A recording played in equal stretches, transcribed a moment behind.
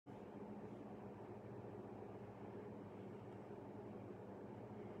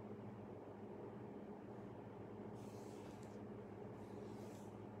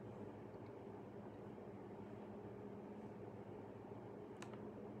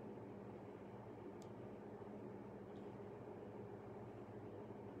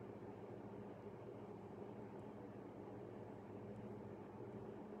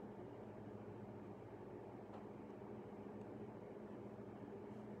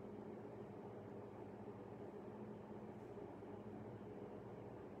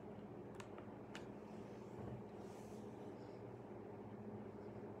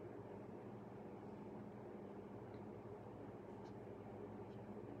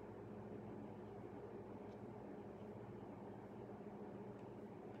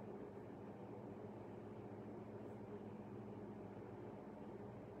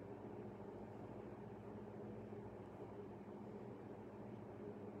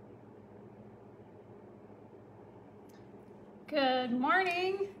Good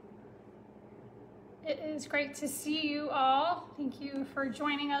morning. It is great to see you all. Thank you for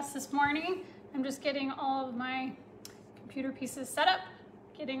joining us this morning. I'm just getting all of my computer pieces set up,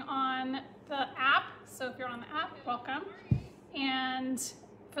 getting on the app. So if you're on the app, welcome. And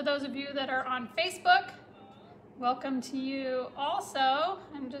for those of you that are on Facebook, welcome to you also.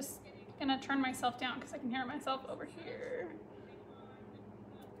 I'm just gonna turn myself down because I can hear myself over here.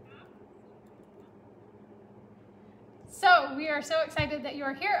 So we are so excited that you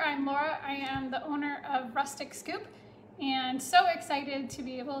are here. I'm Laura. I am the owner of Rustic Scoop and so excited to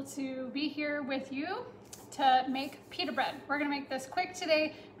be able to be here with you to make pita bread. We're gonna make this quick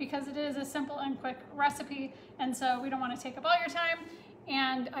today because it is a simple and quick recipe, and so we don't want to take up all your time.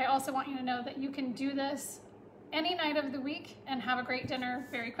 And I also want you to know that you can do this any night of the week and have a great dinner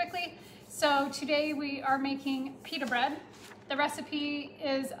very quickly. So today we are making pita bread. The recipe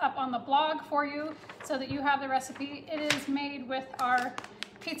is up on the blog for you so that you have the recipe. It is made with our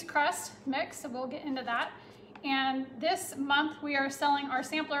pizza crust mix, so we'll get into that. And this month we are selling our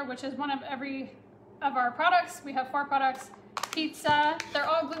sampler, which is one of every of our products. We have 4 products. Pizza, they're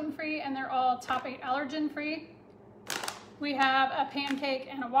all gluten-free and they're all top 8 allergen-free. We have a pancake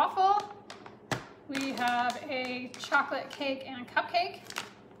and a waffle. We have a chocolate cake and a cupcake.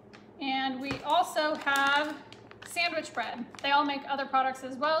 And we also have sandwich bread. They all make other products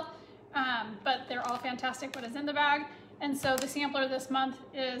as well, but they're all fantastic what is in the bag. And so the sampler this month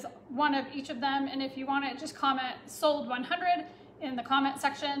is one of each of them. And if you want it, just comment sold 100 in the comment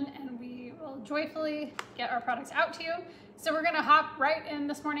section and we will joyfully get our products out to you. So we're gonna hop right in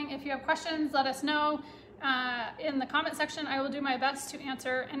this morning. If you have questions, let us know in the comment section. I will do my best to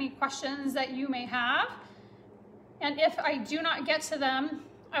answer any questions that you may have. And if I do not get to them,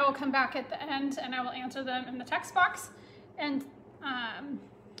 I will come back at the end and I will answer them in the text box. And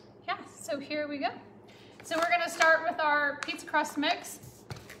yeah, so here we go. So we're gonna start with our pizza crust mix.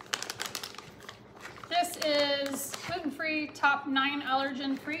 This is gluten-free, top 9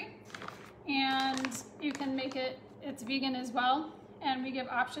 allergen-free, and you can make it, it's vegan as well. And we give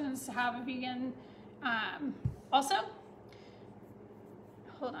options to have a vegan also.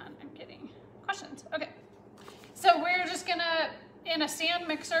 Hold on, I'm getting questions. Okay, so we're just gonna, in a stand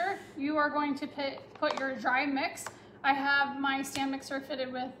mixer, you are going to put your dry mix. I have my stand mixer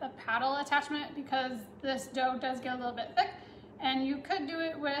fitted with a paddle attachment because this dough does get a little bit thick, and you could do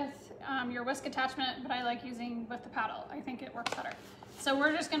it with your whisk attachment, but I like using with the paddle. I think it works better. So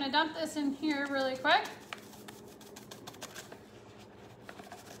we're just gonna dump this in here really quick.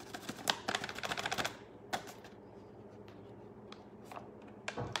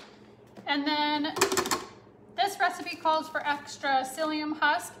 And then this recipe calls for extra psyllium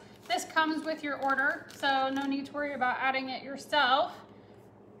husk. This comes with your order, so no need to worry about adding it yourself.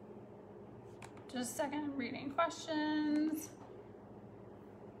 Just a second, I'm reading questions.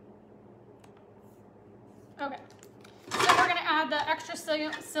 Okay, so we're gonna add the extra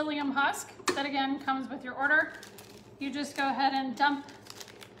psyllium husk. That again comes with your order. You just go ahead and dump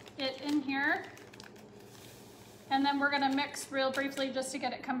it in here. And then we're gonna mix real briefly just to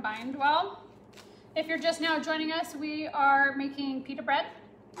get it combined well. If you're just now joining us, we are making pita bread.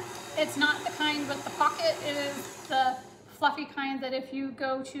 It's not the kind with the pocket, it is the fluffy kind that if you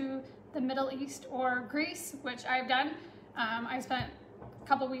go to the Middle East or Greece, which I've done, I spent a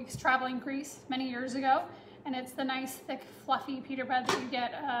couple weeks traveling Greece many years ago, and it's the nice, thick, fluffy pita bread that you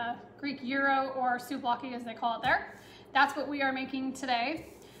get Greek gyro or souvlaki as they call it there. That's what we are making today.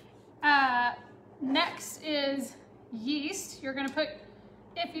 Next is yeast. You're gonna put,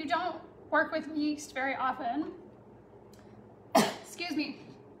 if you don't work with yeast very often, excuse me,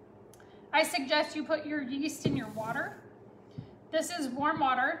 I suggest you put your yeast in your water. This is warm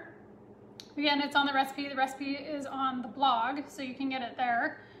water. Again, it's on the recipe. The recipe is on the blog, so you can get it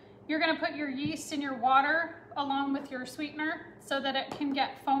there. You're gonna put your yeast in your water along with your sweetener so that it can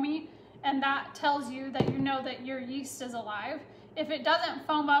get foamy, and that tells you that you know that your yeast is alive. If it doesn't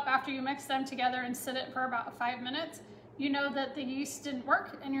foam up after you mix them together and sit it for about 5 minutes, you know that the yeast didn't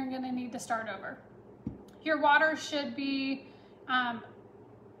work and you're gonna need to start over. Your water should be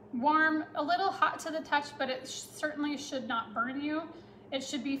warm, a little hot to the touch, but it certainly should not burn you. It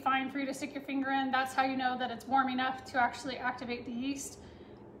should be fine for you to stick your finger in. That's how you know that it's warm enough to actually activate the yeast.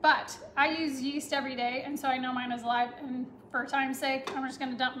 But I use yeast every day, and so I know mine is alive, and for time's sake, I'm just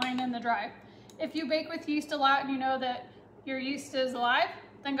gonna dump mine in the dry. If you bake with yeast a lot and you know that your yeast is alive,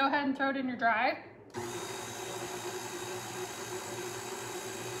 then go ahead and throw it in your dry.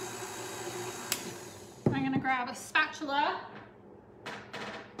 I'm gonna grab a spatula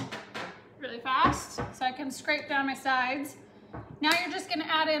really fast so I can scrape down my sides. Now you're just gonna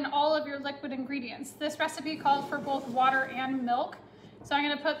add in all of your liquid ingredients. This recipe calls for both water and milk. So I'm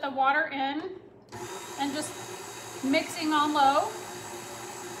gonna put the water in and just mixing on low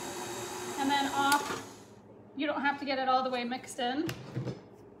and then off. You don't have to get it all the way mixed in.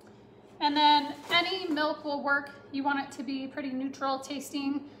 And then any milk will work. You want it to be pretty neutral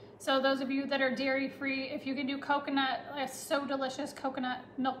tasting. So those of you that are dairy free, if you can do coconut, it's so delicious. Coconut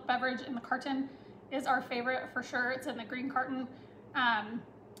milk beverage in the carton is our favorite for sure. It's in the green carton.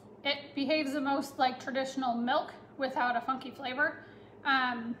 It behaves the most like traditional milk without a funky flavor.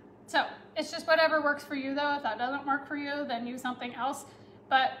 So it's just whatever works for you though. If that doesn't work for you, then use something else.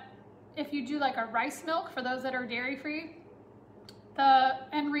 But if you do like a rice milk for those that are dairy free, the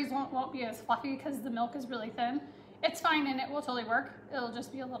end result won't be as fluffy because the milk is really thin. It's fine and it will totally work. It'll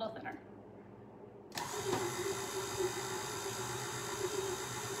just be a little thinner.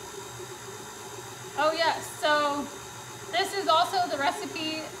 Oh yes, so this is also the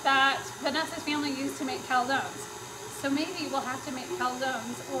recipe that Vanessa's family used to make calzones. So maybe we'll have to make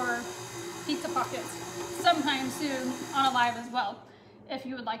calzones or pizza pockets sometime soon on a live as well. If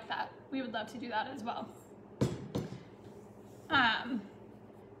you would like that, we would love to do that as well.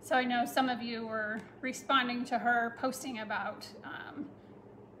 So I know some of you were responding to her posting about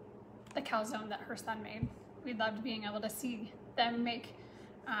the calzone that her son made. We loved being able to see them make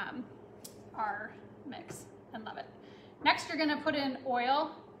our mix and love it. Next, you're gonna put in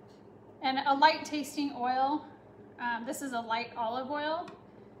oil and a light tasting oil. This is a light olive oil.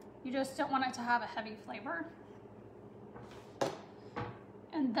 You just don't want it to have a heavy flavor.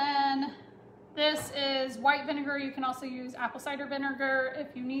 And then this is white vinegar. You can also use apple cider vinegar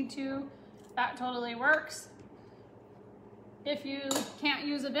if you need to. That totally works. If you can't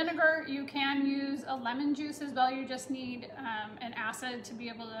use a vinegar, you can use a lemon juice as well. You just need an acid to be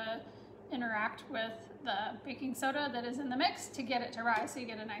able to interact with the baking soda that is in the mix to get it to rise so you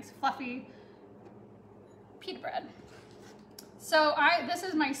get a nice fluffy pita bread. So this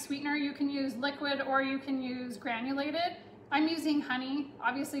is my sweetener. You can use liquid or you can use granulated. I'm using honey.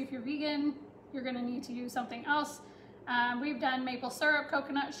 Obviously, if you're vegan, you're gonna need to use something else. We've done maple syrup,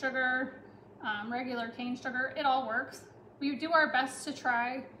 coconut sugar, regular cane sugar. It all works. We do our best to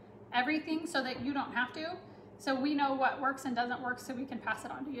try everything so that you don't have to. So we know what works and doesn't work so we can pass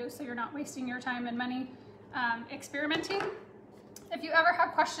it on to you so you're not wasting your time and money experimenting. If you ever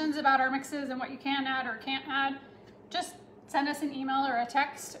have questions about our mixes and what you can add or can't add, just send us an email or a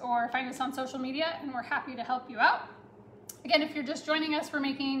text or find us on social media and we're happy to help you out. Again, if you're just joining us, we're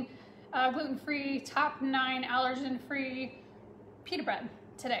making gluten-free, top 9 allergen-free pita bread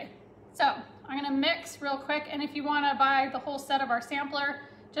today. So I'm gonna mix real quick, and if you wanna buy the whole set of our sampler,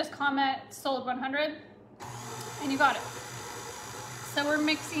 just comment sold 100 and you got it. So we're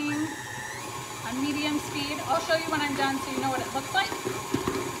mixing on medium speed. I'll show you when I'm done so you know what it looks like.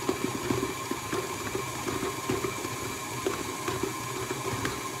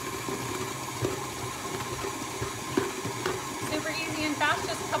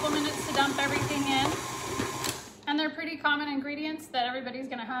 Just a couple minutes to dump everything in. And they're pretty common ingredients that everybody's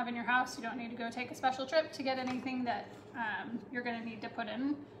gonna have in your house. You don't need to go take a special trip to get anything that you're gonna need to put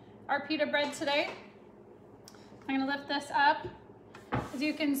in our pita bread today. I'm gonna lift this up. As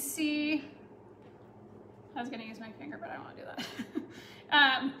you can see, I was gonna use my finger, but I don't wanna do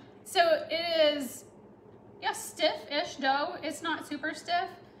that. So it is, yeah, stiff-ish dough. It's not super stiff,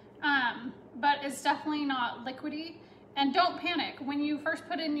 but it's definitely not liquidy. And don't panic. When you first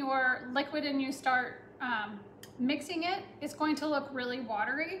put in your liquid and you start mixing it, it's going to look really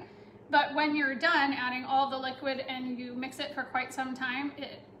watery. But when you're done adding all the liquid and you mix it for quite some time,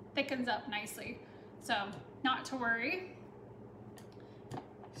 it thickens up nicely. So not to worry.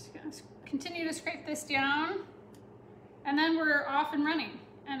 Just gonna continue to scrape this down and then we're off and running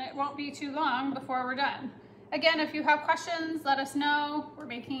and it won't be too long before we're done. Again, if you have questions, let us know. We're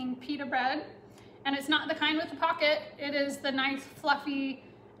making pita bread. And it's not the kind with the pocket. It is the nice, fluffy,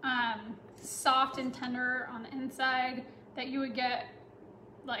 soft and tender on the inside that you would get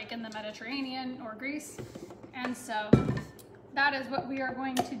like in the Mediterranean or Greece. And so that is what we are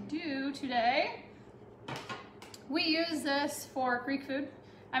going to do today. We use this for Greek food.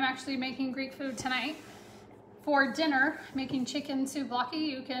 I'm actually making Greek food tonight. For dinner, making chicken souvlaki.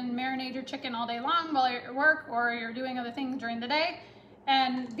 You can marinate your chicken all day long while you're at work or you're doing other things during the day.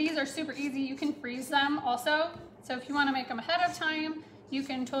 And these are super easy. You can freeze them also. So if you want to make them ahead of time, you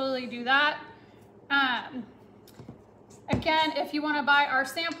can totally do that. Again, if you want to buy our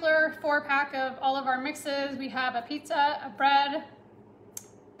sampler 4-pack of all of our mixes, we have a pizza, a bread,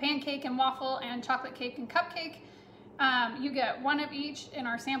 pancake and waffle, and chocolate cake and cupcake. You get one of each in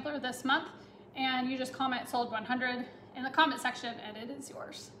our sampler this month, and you just comment sold 100 in the comment section and it is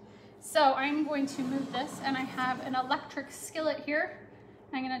yours. So I'm going to move this, and I have an electric skillet here.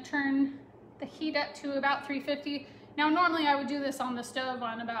 I'm gonna turn the heat up to about 350. Now normally I would do this on the stove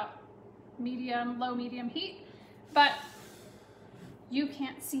on about medium, low medium heat, but you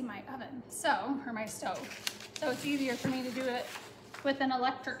can't see my oven, or my stove. So it's easier for me to do it with an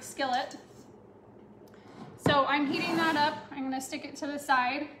electric skillet. So I'm heating that up. I'm gonna stick it to the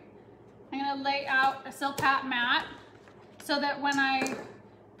side. I'm gonna lay out a Silpat mat so that when I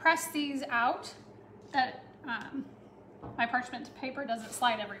press these out, that my parchment paper doesn't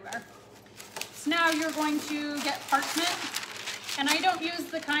slide everywhere. So now you're going to get parchment, and I don't use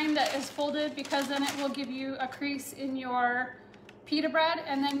the kind that is folded because then it will give you a crease in your pita bread,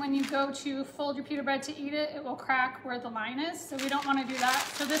 and then when you go to fold your pita bread to eat it, it will crack where the line is, so we don't want to do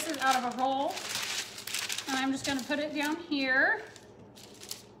that. So this is out of a roll, and I'm just going to put it down here.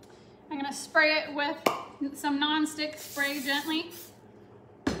 I'm going to spray it with some non-stick spray gently.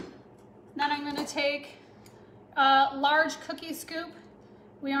 Then I'm going to take a large cookie scoop.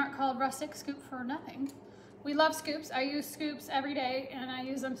 We aren't called Rustic Scoop for nothing. We love scoops. I use scoops every day, and I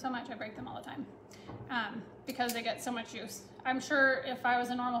use them so much I break them all the time because they get so much use. I'm sure if I was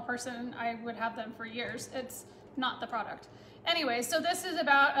a normal person, I would have them for years. It's not the product. Anyway, so this is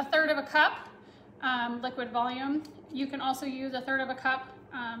about 1/3 of a cup liquid volume. You can also use 1/3 of a cup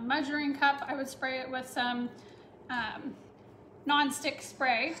measuring cup. I would spray it with some non-stick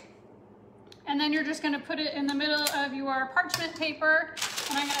spray. And then you're just gonna put it in the middle of your parchment paper,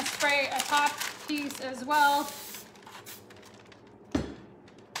 and I'm gonna spray a top piece as well.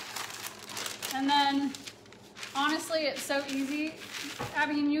 And then, honestly, it's so easy. I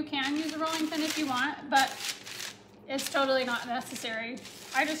mean, you can use a rolling pin if you want, but it's totally not necessary.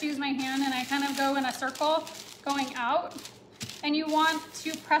 I just use my hand and I kind of go in a circle going out, and you want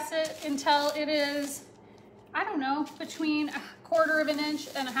to press it until it is, I don't know, between 1/4 of an inch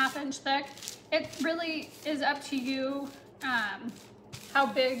and 1/2 inch thick. It really is up to you how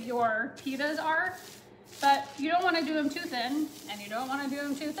big your pitas are, but you don't want to do them too thin and you don't want to do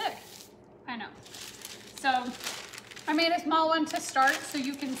them too thick. I know. So I made a small one to start so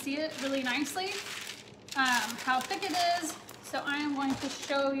you can see it really nicely, how thick it is. So I am going to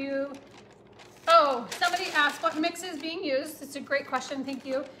show you. Oh, somebody asked what mix is being used. It's a great question, thank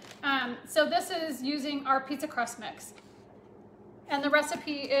you. So this is using our pizza crust mix. And the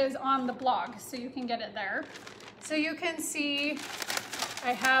recipe is on the blog, so you can get it there. So you can see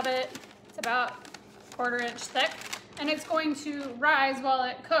I have it, it's about 1/4 inch thick, and it's going to rise while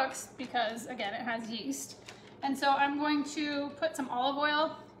it cooks because, again, it has yeast. And so I'm going to put some olive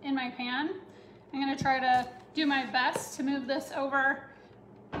oil in my pan. I'm gonna try to do my best to move this over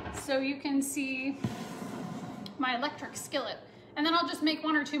so you can see my electric skillet. And then I'll just make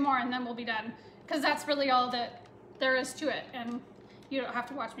 1 or 2 more and then we'll be done, because that's really all that there is to it, and you don't have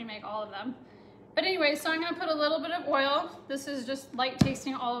to watch me make all of them. But anyway, so I'm gonna put a little bit of oil. This is just light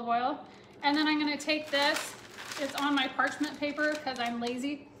tasting olive oil. And then I'm gonna take this, it's on my parchment paper because I'm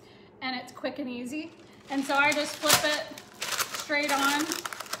lazy and it's quick and easy. And so I just flip it straight on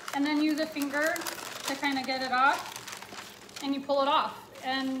and then use a finger to kind of get it off, and you pull it off.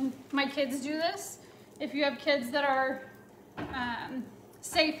 And my kids do this. If you have kids that are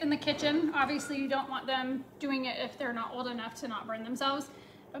safe in the kitchen, obviously you don't want them doing it if they're not old enough to not burn themselves,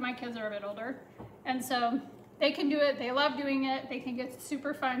 but my kids are a bit older, and so they can do it. They love doing it. They think it's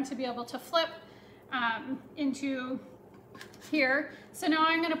super fun to be able to flip into here. So now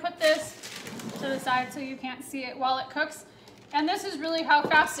I'm going to put this to the side so you can't see it while it cooks. And this is really how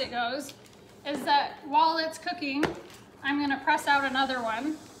fast it goes, is that while it's cooking, I'm going to press out another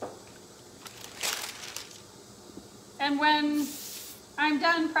one. And when I'm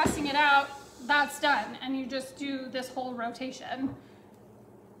done pressing it out, that's done. And you just do this whole rotation.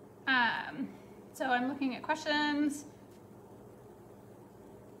 So I'm looking at questions.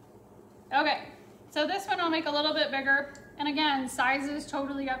 Okay, so this one I'll make a little bit bigger. And again, size is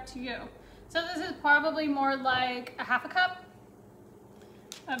totally up to you. So this is probably more like 1/2 cup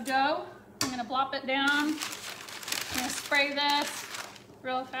of dough. I'm gonna plop it down. I'm gonna spray this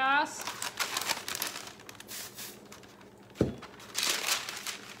real fast.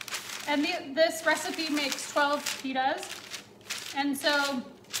 And this recipe makes 12 pitas. And so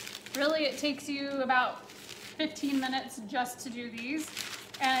really it takes you about 15 minutes just to do these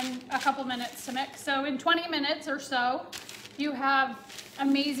and a couple minutes to mix. So in 20 minutes or so, you have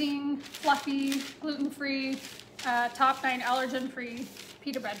amazing, fluffy, gluten-free, top 9 allergen-free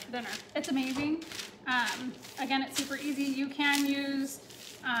pita bread for dinner. It's amazing. Again, it's super easy. You can use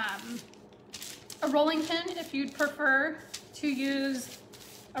a rolling pin if you'd prefer to use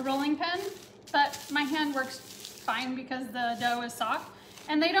a rolling pin, but my hand works fine because the dough is soft.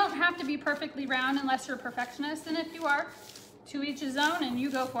 And they don't have to be perfectly round unless you're a perfectionist, and if you are, to each his own, and you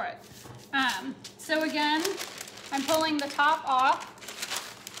go for it. So again, I'm pulling the top off,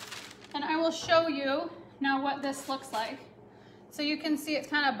 and I will show you now what this looks like. So you can see it's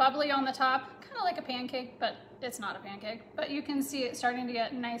kind of bubbly on the top, kind of like a pancake, but it's not a pancake. But you can see it starting to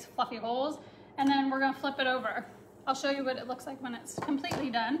get nice fluffy holes, and then we're gonna flip it over. I'll show you what it looks like when it's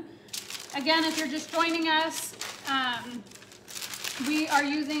completely done. Again, if you're just joining us, we are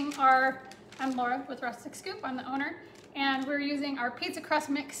using I'm Laura with Rustic Scoop, I'm the owner, and we're using our pizza crust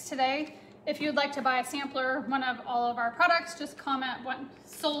mix today. If you'd like to buy a sampler, one of all of our products, just comment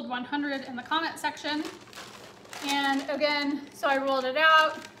sold 100 in the comment section. And again, so I rolled it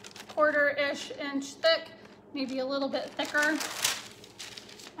out, 1/4-ish inch thick, maybe a little bit thicker. And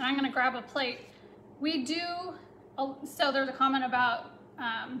I'm gonna grab a plate. So there's a comment about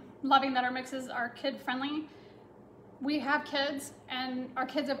loving that our mixes are kid friendly. We have kids, and our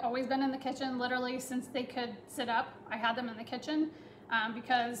kids have always been in the kitchen literally since they could sit up. I had them in the kitchen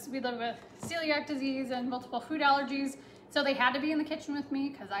because we live with celiac disease and multiple food allergies. So they had to be in the kitchen with me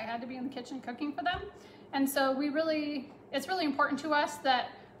because I had to be in the kitchen cooking for them. And so it's really important to us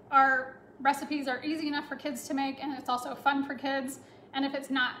that our recipes are easy enough for kids to make, and it's also fun for kids. And if it's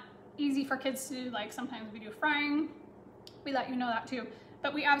not easy for kids to do, like sometimes we do frying, we let you know that too.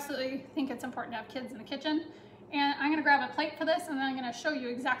 But we absolutely think it's important to have kids in the kitchen. And I'm gonna grab a plate for this, and then I'm gonna show you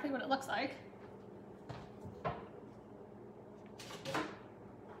exactly what it looks like.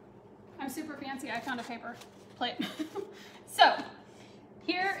 I'm super fancy, I found a paper plate. So,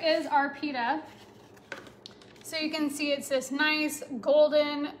 here is our pita. So you can see it's this nice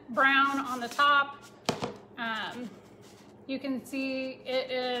golden brown on the top. You can see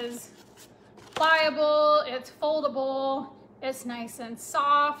it is pliable, it's foldable, it's nice and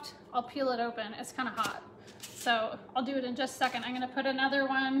soft. I'll peel it open, it's kind of hot. So I'll do it in just a second. I'm gonna put another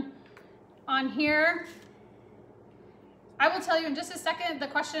one on here. I will tell you in just a second, the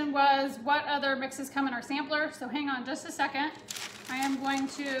question was what other mixes come in our sampler, so hang on just a second. I am going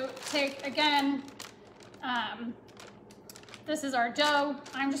to take, again, this is our dough.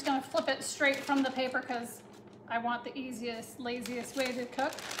 I'm just gonna flip it straight from the paper because I want the easiest, laziest way to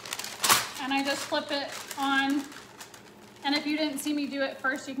cook. And I just flip it on. And if you didn't see me do it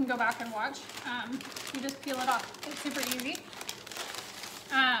first, you can go back and watch. You just peel it off, it's super easy.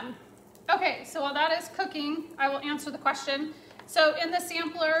 Okay, so while that is cooking, I will answer the question. So in the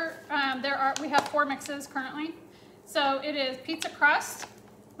sampler, we have 4 mixes currently. So it is pizza crust,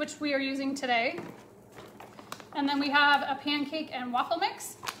 which we are using today. And then we have a pancake and waffle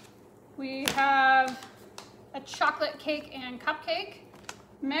mix. We have a chocolate cake and cupcake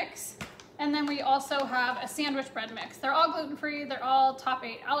mix. And then we also have a sandwich bread mix. They're all gluten-free, they're all top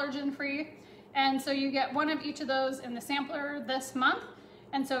 8 allergen-free. And so you get one of each of those in the sampler this month.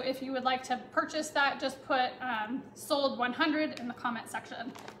 And so if you would like to purchase that, just put sold 100 in the comment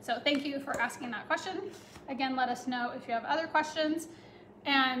section. So thank you for asking that question. Again, let us know if you have other questions.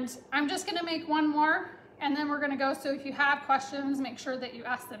 And I'm just gonna make one more, and then we're gonna go. So if you have questions, make sure that you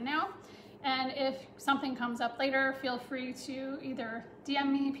ask them now. And if something comes up later, feel free to either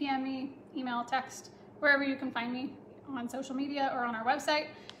DM me, PM me, email, text, wherever you can find me on social media or on our website.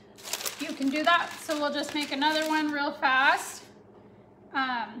 You can do that. So we'll just make another one real fast.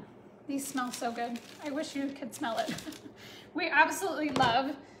 These smell so good. I wish you could smell it. We absolutely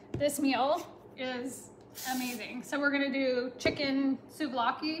love this meal. It is amazing. So we're gonna do chicken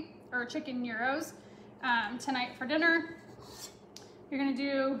souvlaki or chicken gyros tonight for dinner. You're gonna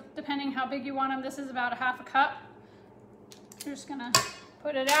do, depending how big you want them, this is about a 1/2 cup. You're just gonna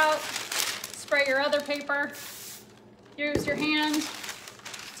put it out, spray your other paper, use your hand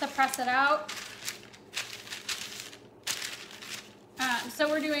to press it out. So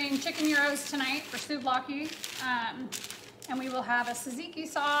we're doing chicken gyros tonight for souvlaki, and we will have a tzatziki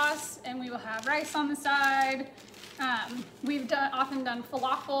sauce, and we will have rice on the side. We've often done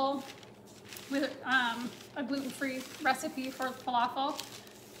falafel with a gluten-free recipe for falafel,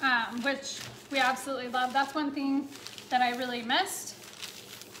 which we absolutely love. That's one thing that I really missed.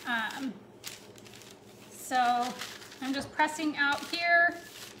 So I'm just pressing out here.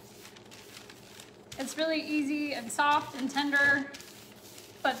 It's really easy and soft and tender,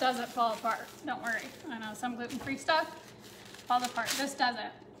 but doesn't fall apart. Don't worry. I know some gluten-free stuff falls apart. This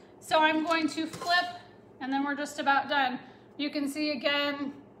doesn't. So I'm going to flip, and then we're just about done. You can see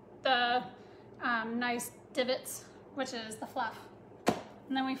again the nice divots, which is the fluff.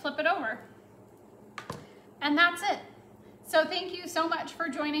 And then we flip it over. And that's it. So thank you so much for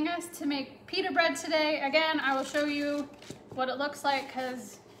joining us to make pita bread today. Again, I will show you what it looks like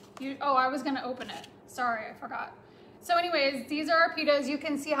because I was gonna open it. Sorry, I forgot. So anyways, these are our pitas. You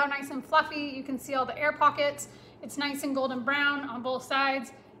can see how nice and fluffy. You can see all the air pockets. It's nice and golden brown on both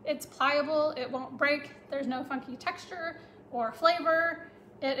sides. It's pliable, it won't break. There's no funky texture or flavor.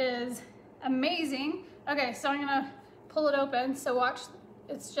 It is amazing. Okay, so I'm gonna pull it open. So watch,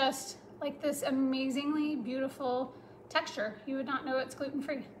 it's just like this amazingly beautiful texture. You would not know it's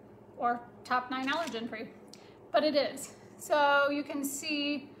gluten-free or top 9 allergen-free, but it is. So you can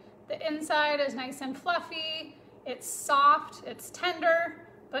see the inside is nice and fluffy. It's soft, it's tender,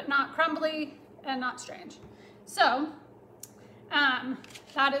 but not crumbly and not strange. So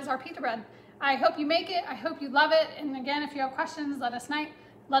that is our pita bread. I hope you make it. I hope you love it. And again, if you have questions, let us know.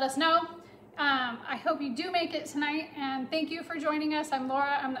 I hope you do make it tonight. And thank you for joining us. I'm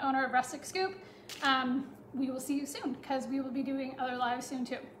Laura. I'm the owner of Rustic Scoop. We will see you soon because we will be doing other lives soon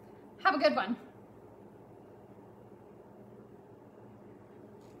too. Have a good one.